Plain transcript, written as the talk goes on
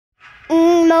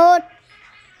1,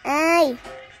 2,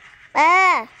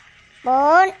 3,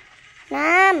 4,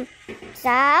 5,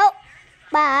 6,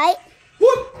 7,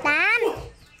 8,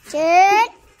 9,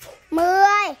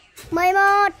 10,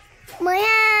 11,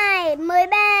 12,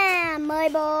 13,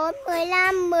 14,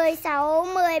 15, 16,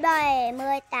 17,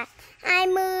 18,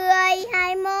 20,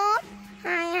 21,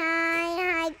 22,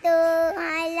 24,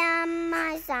 25,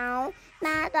 26,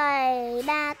 37,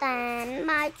 38,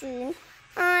 39,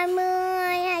 20,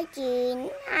 29,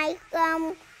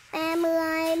 20,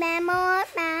 30, 31,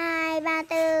 32,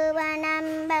 34,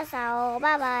 35, 36,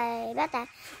 37, 38,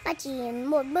 39,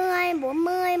 40,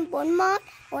 40, 41,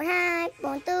 42,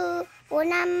 44,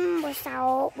 45,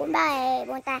 46, 47,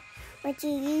 48,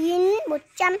 49,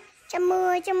 100,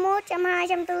 110, 101, 102,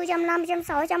 104, 105,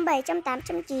 106, 107, 108,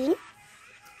 109,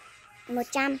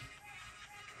 100,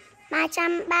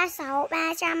 300, 36,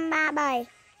 337,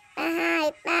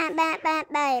 32, 33,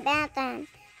 37, 38,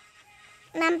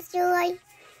 50,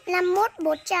 51,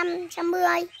 100,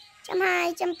 110,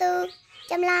 120, 104,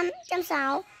 105,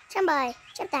 106, 107,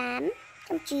 108,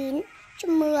 109,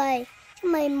 110,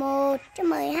 111,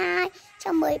 112,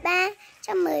 113,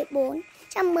 114,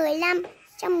 115,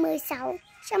 116,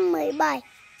 117,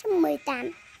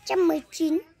 118,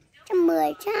 119,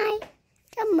 112,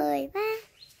 113,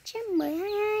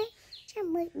 112,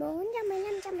 114,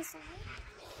 115, 116.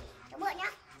 Cháu bữa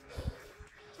nhá.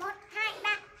 1, 2,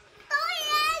 3. Tôi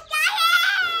là trái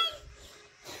em.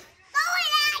 Tôi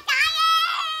là trái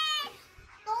em.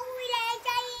 Tôi là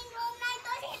trái em. Hôm nay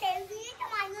tôi sẽ để viết cho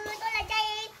mọi người. Tôi là trái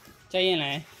em. Trái em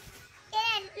này.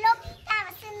 Em Lobita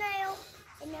và Snail.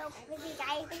 Snail của cái gì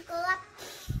trái em cung cướp.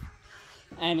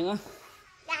 Ai nữa?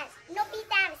 Là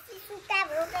Nobita và Shizuka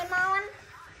và Doraemon.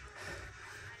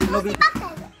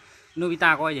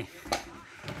 Nobita coi gì?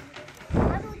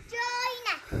 Có đồ chơi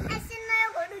nè,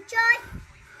 Snail có đồ chơi.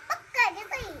 Tất cả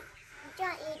cái gì cho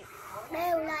em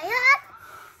đều lấy hết.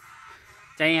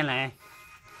 Trái em là ai?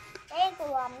 Trái em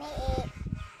của mẹ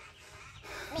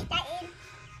trái em.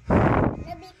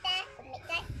 Nobita của mẹ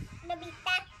trái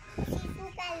Nobita.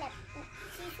 Shizuka là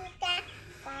Shizuka.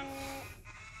 Còn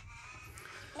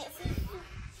mẹ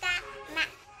Shizuka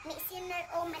mẹ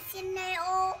Sineo mẹ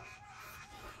Sineo.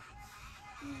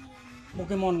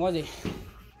 Pokemon có gì?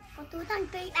 Có túi thần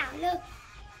kỳ bảo lực.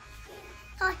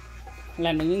 Thôi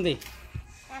Làm được những gì?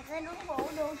 làm ra đúng bộ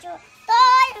đồ chơi.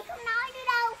 Tôi không nói nữa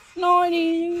đâu. Nói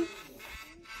đi.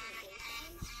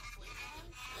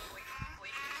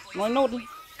 Nói nốt đi.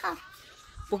 Không.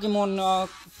 Pokemon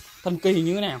thần kỳ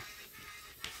như thế nào?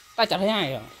 Ta chả thấy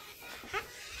hay rồi.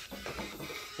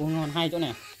 Pokemon hay chỗ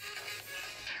nào?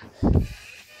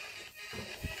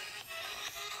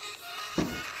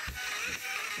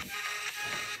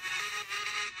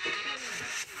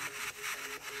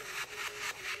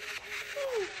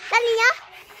 Làm gì nhá?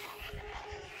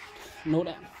 Nốt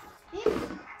ạ.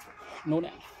 Nốt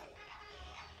ạ.